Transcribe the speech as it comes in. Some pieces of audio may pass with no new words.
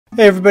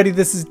Hey everybody,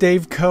 this is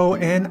Dave Coe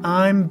and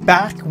I'm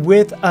back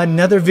with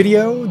another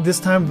video. This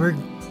time we're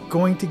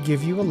going to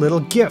give you a little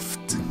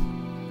gift.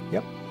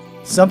 Yep,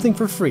 something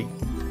for free.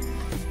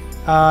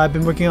 I've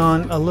been working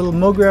on a little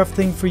mogrt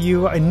thing for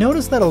you. I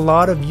noticed that a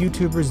lot of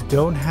YouTubers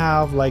don't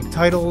have like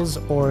titles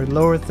or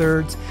lower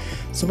thirds.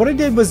 So what I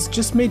did was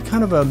just made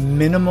kind of a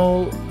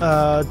minimal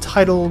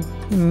title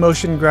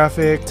motion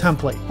graphic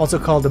template, also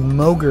called a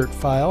mogrt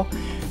file,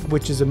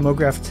 which is a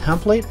mogrt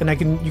template, and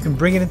you can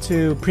bring it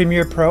into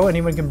Premiere Pro.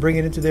 Anyone can bring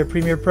it into their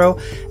Premiere Pro,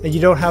 and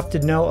you don't have to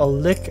know a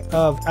lick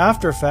of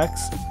After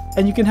Effects,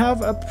 and you can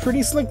have a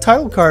pretty slick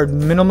title card,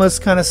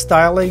 minimalist kind of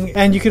styling,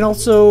 and you can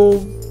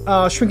also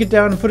shrink it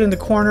down and put it in the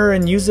corner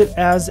and use it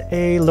as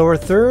a lower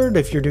third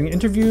if you're doing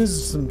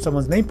interviews.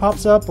 Someone's name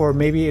pops up, or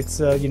maybe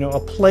it's you know, a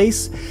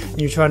place and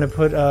you're trying to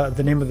put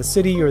the name of the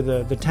city or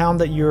the town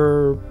that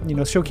you're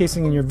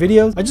showcasing in your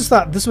videos. I just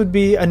thought this would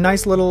be a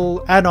nice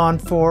little add-on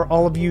for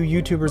all of you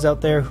YouTubers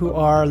out there who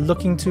are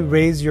looking to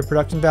raise your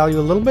production value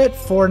a little bit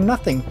for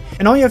nothing.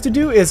 And all you have to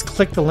do is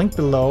click the link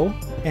below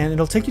and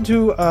it'll take you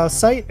to a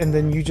site, and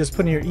then you just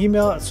put in your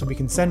email so we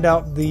can send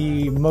out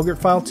the mogrt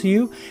file to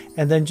you,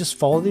 and then just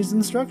follow these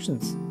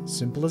instructions.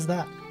 Simple as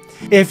that.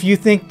 If you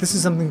think this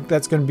is something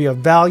that's going to be of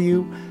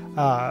value,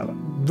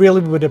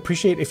 really would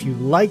appreciate if you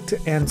liked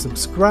and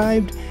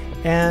subscribed,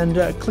 and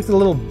click the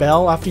little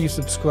bell after you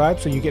subscribe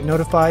so you get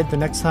notified the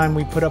next time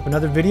we put up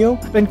another video.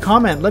 And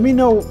comment, let me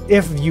know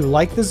if you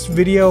like this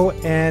video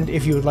and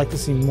if you would like to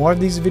see more of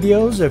these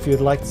videos, or if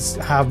you'd like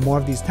to have more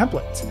of these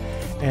templates.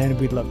 And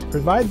we'd love to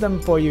provide them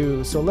for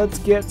you. So let's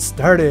get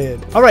started.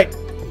 All right,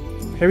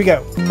 here we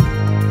go.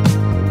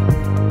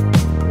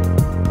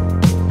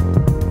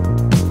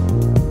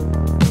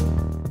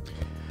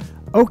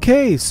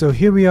 Okay, so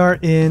here we are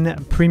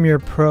in Premiere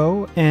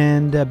Pro,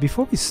 and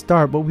before we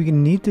start, what we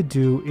need to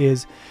do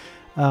is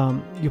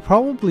you'll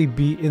probably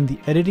be in the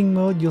editing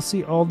mode. You'll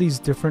see all these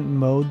different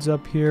modes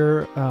up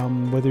here,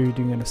 whether you're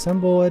doing an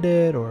assemble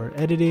edit or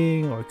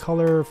editing or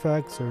color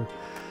effects or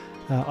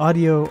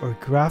audio or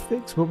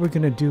graphics. What we're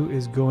going to do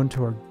is go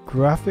into our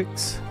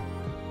graphics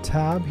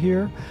tab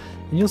here,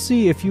 and you'll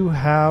see if you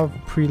have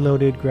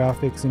preloaded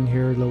graphics in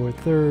here, lower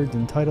thirds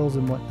and titles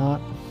and whatnot.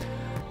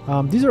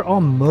 These are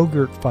all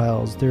mogrt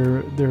files.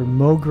 They're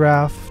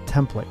mogrt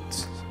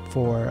templates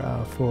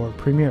for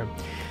Premiere.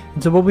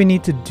 And so what we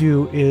need to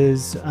do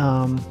is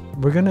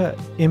we're going to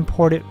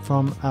import it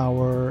from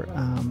our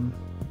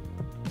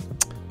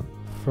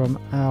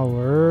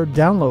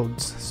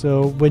downloads.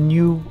 So when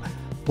you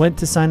went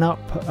to sign up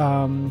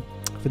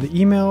for the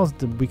emails,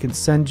 we can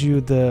send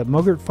you the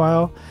mogrt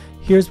file.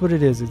 Here's what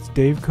it is. It's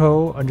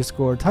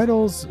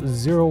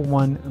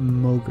daveco_titles01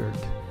 mogrt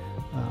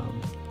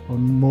or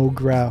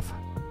mogrt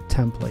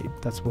template.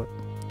 That's what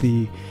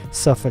the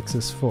suffix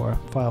is for,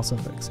 file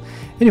suffix.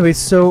 Anyway,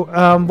 so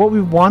what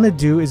we want to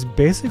do is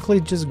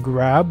basically just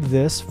grab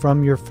this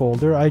from your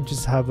folder. I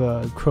just have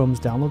a Chrome's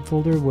download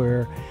folder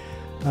where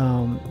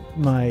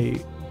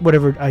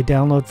whatever I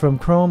download from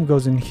Chrome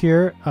goes in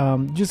here.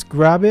 Just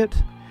grab it,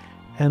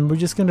 and we're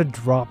just going to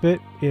drop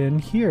it in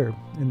here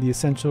in the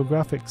Essential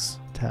Graphics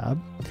tab,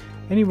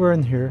 anywhere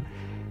in here.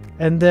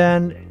 And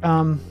then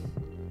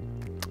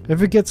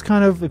if it gets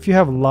if you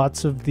have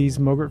lots of these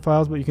mogrt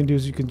files, what you can do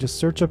is you can just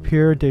search up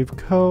here, Dave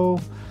Coe,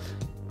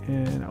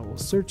 and I will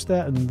search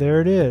that, and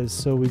there it is.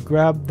 So we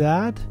grab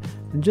that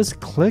and just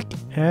click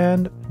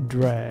and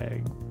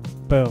drag.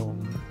 Boom.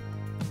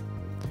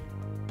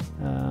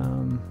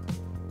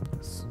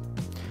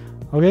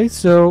 Okay,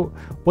 so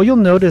what you'll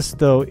notice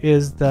though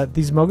is that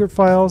these mogrt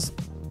files,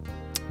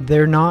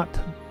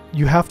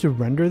 you have to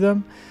render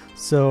them.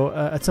 So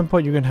at some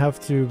point you're going to have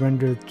to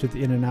render to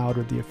the in and out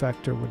or the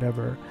effect or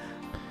whatever.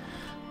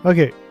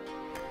 Okay,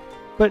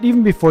 but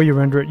even before you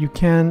render it, you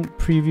can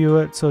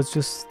preview it. So it's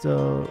just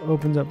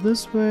opens up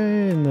this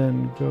way and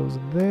then goes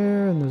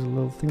there, and there's a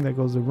little thing that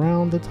goes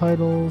around the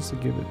titles to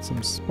give it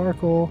some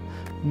sparkle,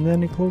 and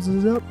then it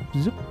closes up,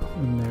 zip,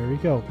 and there we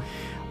go.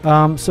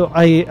 So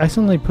I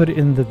accidentally put it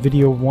in the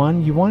video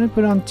one. You want to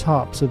put it on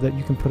top so that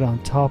you can put it on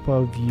top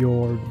of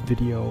your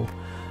video.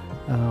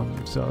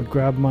 So I'll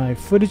grab my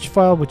footage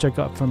file, which I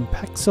got from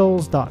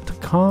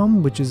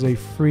pexels.com, which is a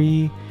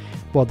free,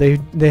 well,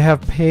 they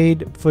have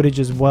paid footage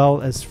as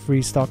well as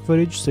free stock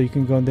footage, so you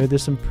can go in there.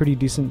 There's some pretty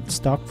decent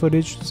stock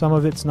footage. Some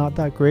of it's not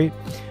that great.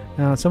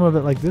 Some of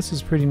it, like this,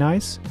 is pretty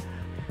nice.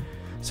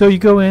 So you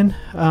go in,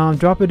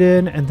 drop it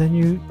in, and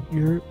then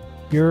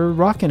you're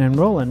rocking and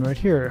rolling right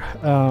here.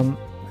 I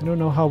don't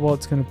know how well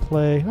it's going to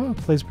play. Oh, it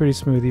plays pretty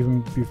smooth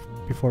even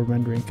before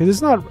rendering, because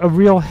it's not a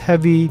real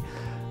heavy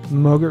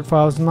mogrt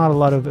file. There's not a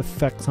lot of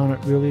effects on it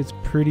really. It's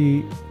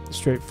pretty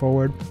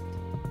straightforward.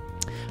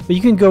 But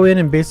you can go in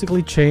and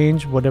basically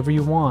change whatever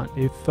you want.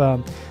 If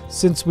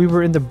since we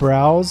were in the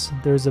browse,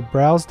 there's a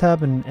browse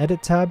tab and an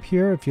edit tab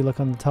here. If you look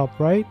on the top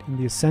right in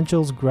the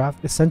essential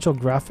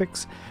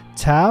graphics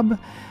tab,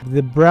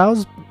 the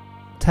browse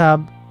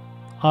tab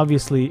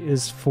obviously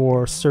is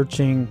for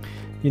searching,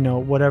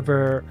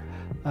 whatever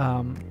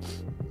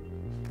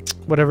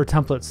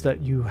templates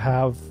that you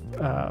have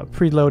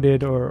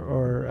preloaded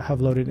or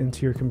have loaded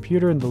into your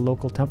computer in the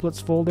local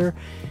templates folder.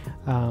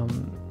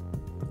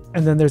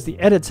 And then there's the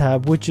edit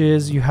tab, which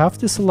is you have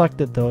to select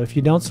it though. If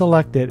you don't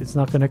select it, it's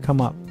not going to come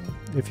up.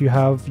 If you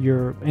have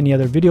any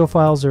other video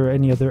files or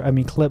any other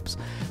clips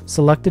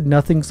selected,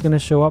 nothing's going to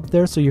show up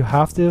there. So you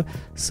have to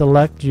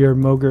select your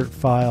mogrt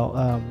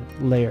file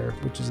layer,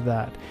 which is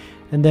that.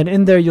 And then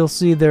in there you'll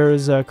see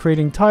there's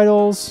creating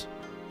titles.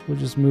 We'll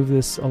just move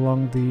this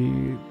along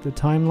the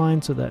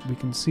timeline so that we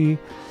can see.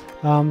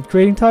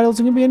 Creating titles,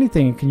 it can be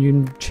anything. You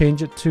can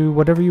change it to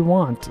whatever you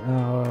want.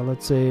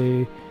 Let's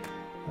say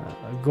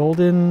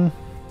Golden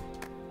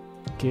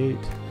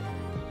Gate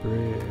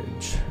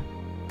Bridge,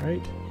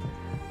 right?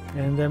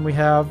 And then we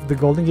have the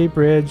Golden Gate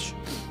Bridge,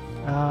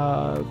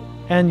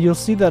 and you'll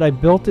see that I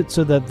built it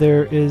so that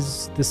there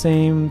is the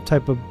same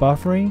type of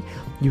buffering.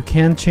 You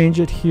can change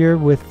it here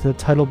with the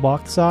title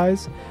box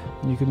size.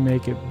 You can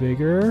make it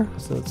bigger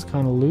so it's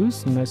kind of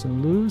loose, nice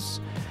and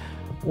loose,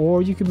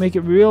 or you can make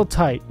it real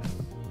tight.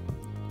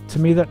 To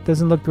me that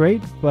doesn't look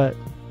great, but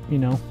you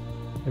know,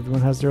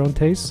 everyone has their own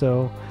taste,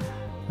 so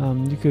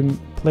you can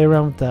play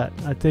around with that.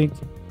 I think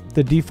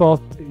the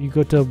default, you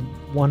go to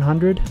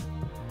 100,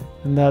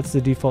 and that's the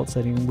default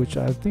setting, which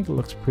I think it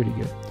looks pretty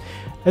good.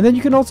 And then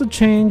you can also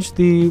change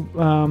the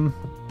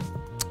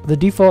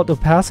default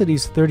opacity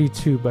is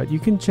 32, but you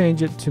can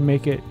change it to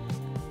make it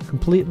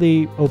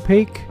completely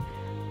opaque,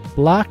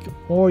 black,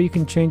 or you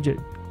can change it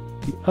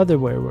the other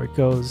way where it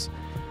goes,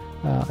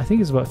 I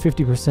think it's about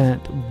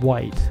 50%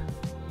 white.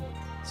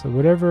 So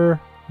whatever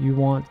you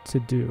want to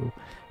do.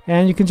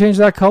 And you can change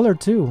that color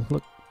too.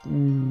 Look,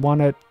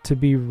 want it to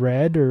be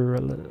red, or I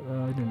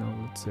don't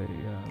know, let's say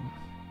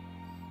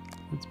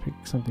let's pick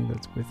something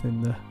that's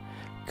within the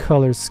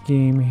color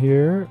scheme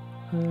here,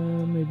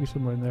 maybe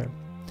somewhere in there.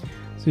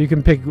 So you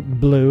can pick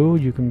blue,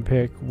 you can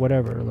pick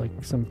whatever, like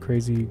some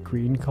crazy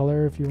green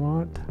color if you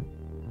want,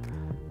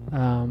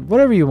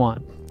 whatever you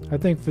want. I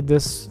think for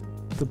this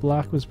the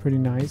black was pretty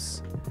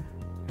nice,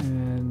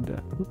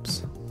 and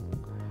oops,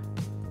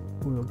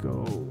 we'll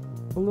go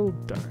a little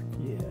dark.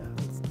 Yeah,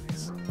 that's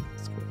nice.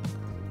 That's good.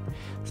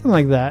 Something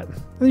like that.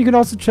 And you can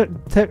also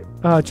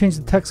change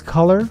the text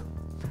color.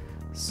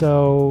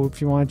 So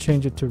if you want to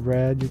change it to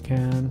red, you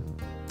can.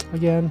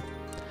 Again,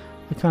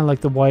 I kind of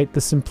like the white, the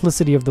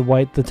simplicity of the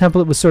white. The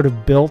template was sort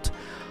of built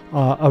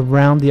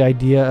around the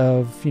idea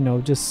of, you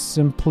know, just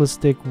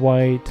simplistic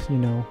white, you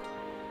know,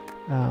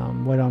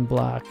 white on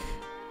black,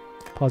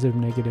 positive,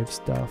 negative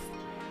stuff.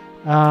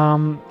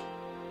 You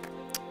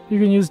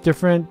can use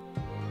different,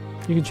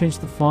 you can change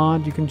the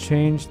font, you can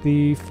change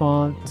the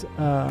font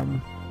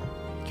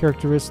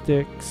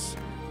characteristics,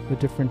 the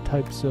different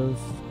types of,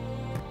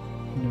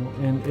 you know,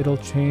 and it'll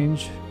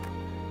change.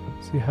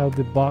 See how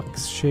the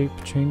box shape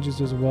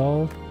changes as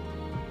well.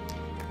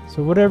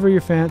 So whatever you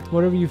fancy.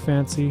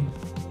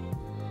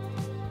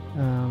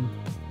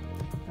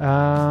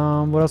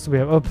 What else do we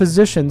have? Oh,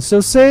 position.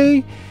 So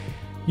say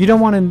you don't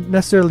want to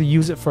necessarily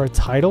use it for a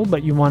title,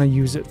 but you want to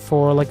use it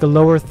for like a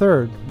lower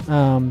third.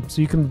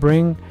 So you can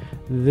bring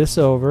this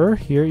over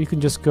here. You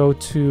can just go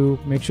to,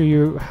 make sure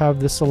you have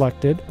this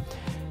selected,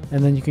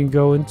 and then you can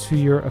go into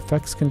your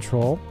effects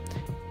control,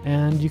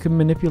 and you can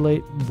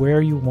manipulate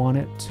where you want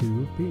it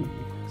to be.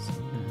 So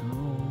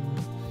now,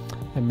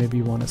 and maybe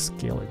you want to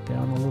scale it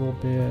down a little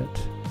bit.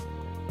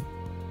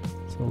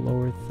 So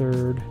lower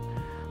third,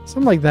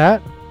 something like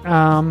that.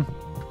 And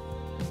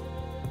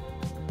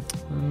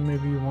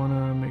maybe you want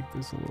to make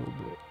this a little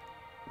bit.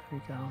 There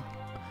you go.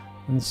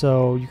 And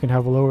so you can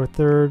have a lower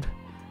third.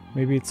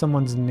 Maybe it's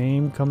someone's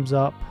name comes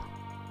up.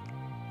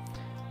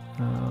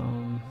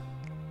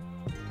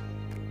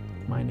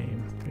 My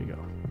name. There you go.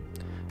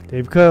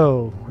 Dave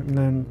Coe. And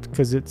then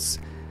because it's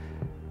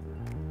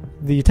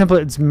the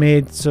template, it's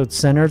made so it's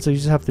centered, so you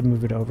just have to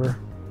move it over.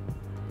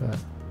 But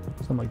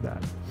something like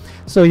that.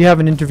 So you have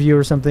an interview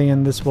or something,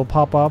 and this will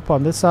pop up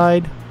on this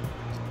side.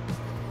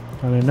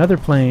 On another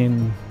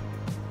plane,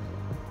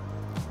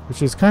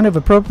 which is kind of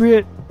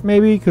appropriate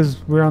maybe because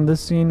we're on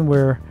this scene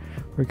where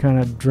we're kind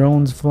of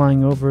drones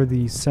flying over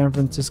the San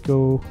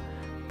Francisco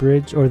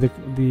bridge, or the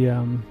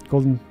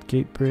Golden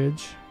Gate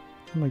Bridge,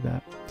 something like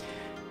that.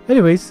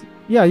 Anyways,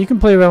 yeah, you can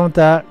play around with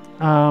that.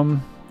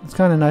 It's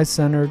kind of nice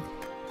centered.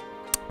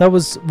 That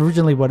was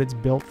originally what it's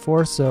built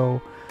for,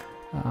 so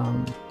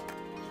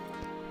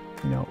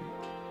you know,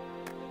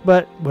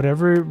 but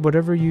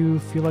whatever you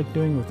feel like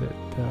doing with it,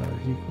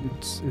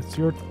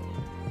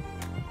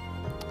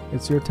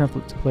 it's your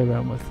template to play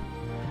around with.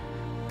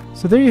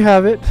 So there you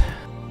have it.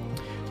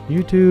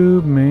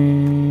 YouTube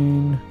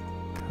main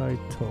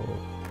title.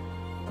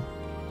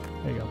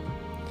 There you go.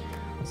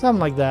 Something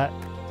like that.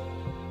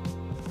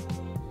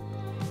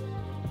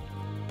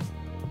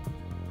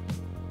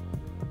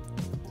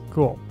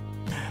 Cool.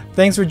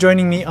 Thanks for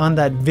joining me on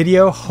that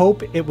video.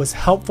 Hope it was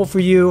helpful for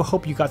you.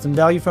 Hope you got some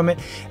value from it,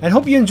 and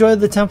hope you enjoyed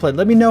the template.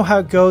 Let me know how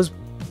it goes.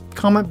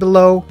 Comment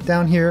below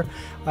down here.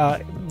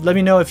 Let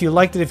me know if you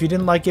liked it, if you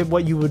didn't like it,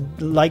 what you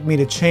would like me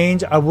to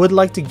change. I would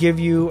like to give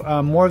you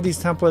more of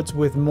these templates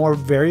with more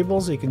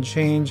variables so you can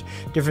change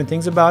different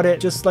things about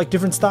it, just like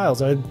different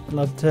styles. I'd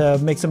love to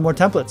make some more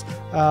templates.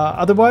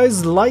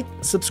 Otherwise, like,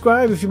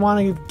 subscribe if you want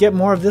to get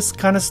more of this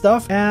kind of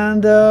stuff,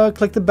 and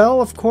click the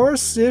bell, of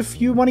course, if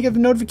you want to get the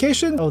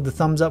notification. Oh, the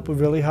thumbs up would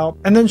really help.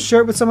 And then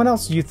share it with someone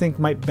else you think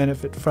might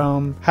benefit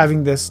from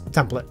having this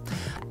template.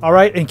 All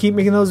right, and keep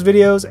making those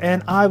videos,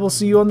 and I will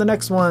see you on the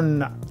next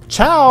one.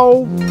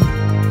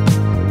 Ciao!